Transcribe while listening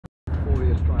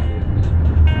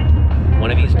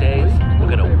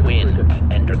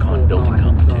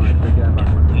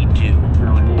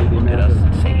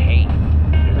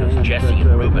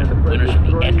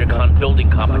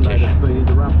competition.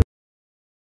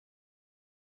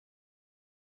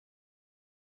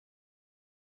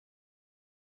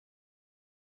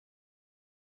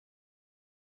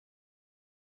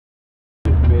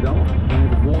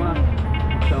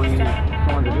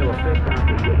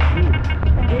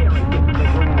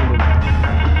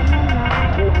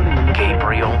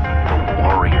 Gabriel, the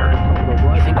warrior.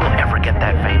 You think we'll ever get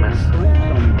that famous?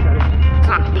 It's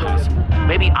not possible.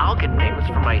 Maybe I'll get famous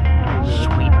for my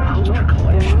sweet poster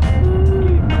collection.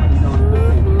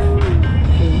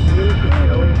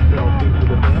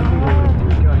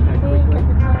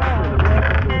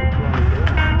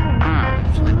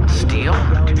 Steel?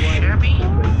 Too shabby?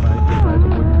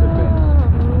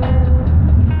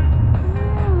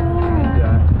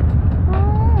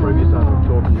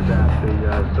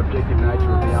 Subjective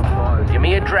nature of the umpires. Give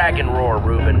me a dragon roar,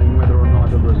 Ruben. Whether or not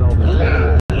the result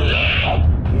is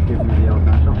give me the old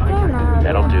national.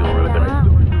 That'll do, Ruben.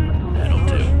 That'll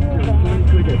do.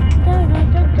 So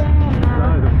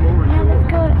the floor is yours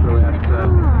throughout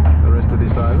the rest of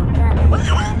this over.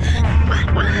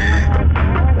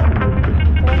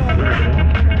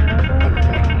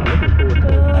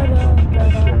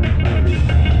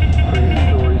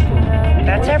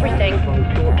 That's everything.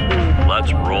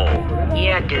 Let's roll.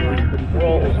 Yeah, dude.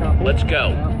 Roll. Let's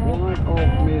go.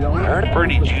 I heard a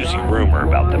pretty juicy rumor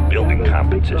about the building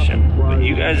competition, but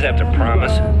you guys have to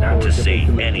promise not to say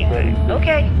anything.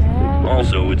 Okay.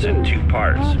 Also, it's in 2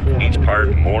 parts, each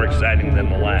part more exciting than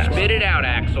the last. Spit it out,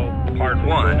 Axel. Part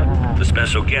 1, the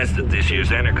special guest at this year's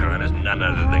Entercon is none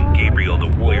other than Gabriel the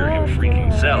Warrior him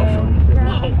freaking self.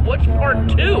 Oh, what's part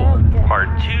 2? Part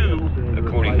 2,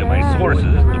 according to my sources,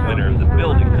 the winner of the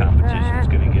building competition is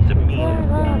going to get to meet him.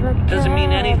 It doesn't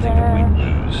mean anything if we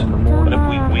lose, but if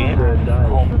we win,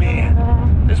 oh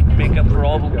man, this would make up for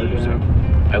all the losing.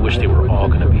 I wish they were all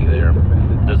gonna be there.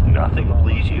 Does nothing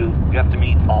please you? You have to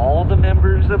meet all the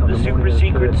members of the super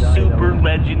secret, super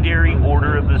legendary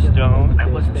Order of the Stone? I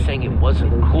wasn't saying it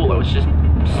wasn't cool, I was just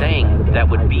saying that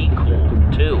would be cool,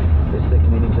 too.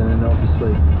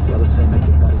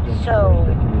 So,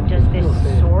 does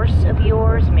this source of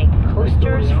yours make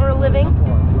posters for a living?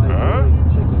 Huh?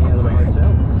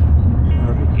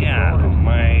 Yeah,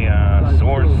 my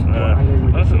source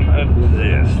doesn't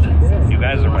exist. You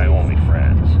guys are my only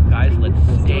friends. Guys, let's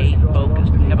stay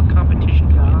focused. We have a competition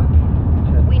to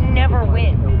win. We never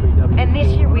win. And this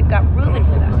year we've got Ruben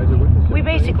with us. We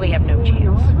basically have no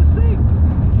chance.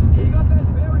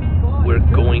 We're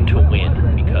going to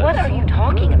win because... What are you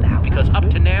talking about? Because up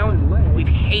to now, we've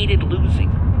hated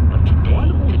losing. But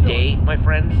today, my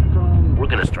friends, we're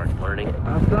gonna start learning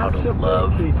how to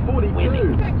love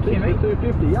winning.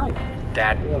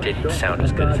 That didn't sound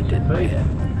as good as it did in my head.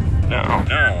 No,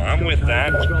 I'm with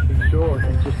that.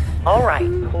 All right.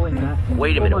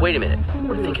 Wait a minute.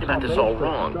 We're thinking about this all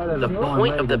wrong. The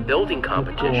point of the building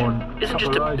competition isn't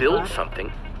just to build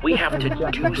something. We have to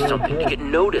do something to get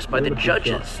noticed by the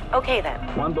judges. Okay then.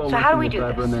 So how do we do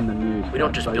this? We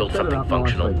don't just build something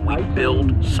functional, we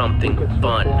build something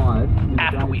fun.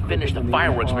 After we finish the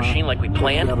fireworks machine like we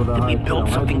planned, then we build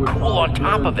something cool on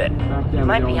top of it. You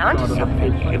might be onto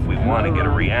something. If we want to get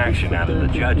a reaction out of the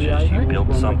judges, you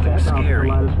build something scary.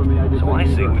 So I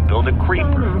say we build a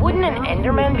creeper. Wouldn't an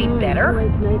Enderman be better?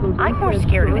 I'm more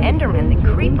scared of Endermen than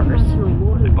creepers.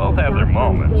 They both have their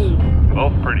moments.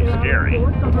 Both pretty scary.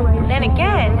 Then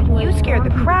again, you scared the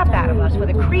crap out of us with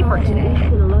a creeper today.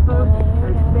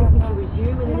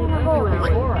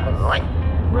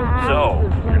 So,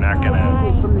 you're not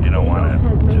gonna, you don't wanna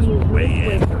just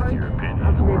weigh in with your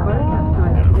opinion,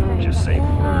 or just say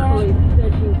words.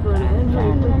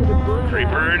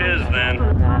 Creeper it is then.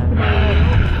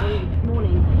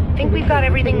 Think we've got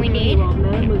everything we need?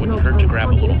 It wouldn't hurt to grab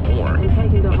a little more.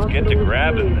 Let's get to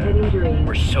grabbing then.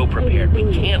 We're so prepared. We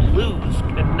can't lose.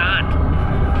 Cannot.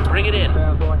 Bring it in.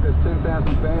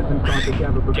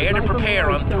 Dare to prepare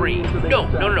on 3. No.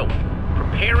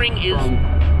 Preparing is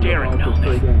daring. No,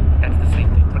 that's the same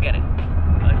thing. Forget it.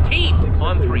 Team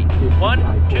on 3.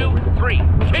 1, 2, 3.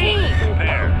 Team.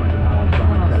 Prepare.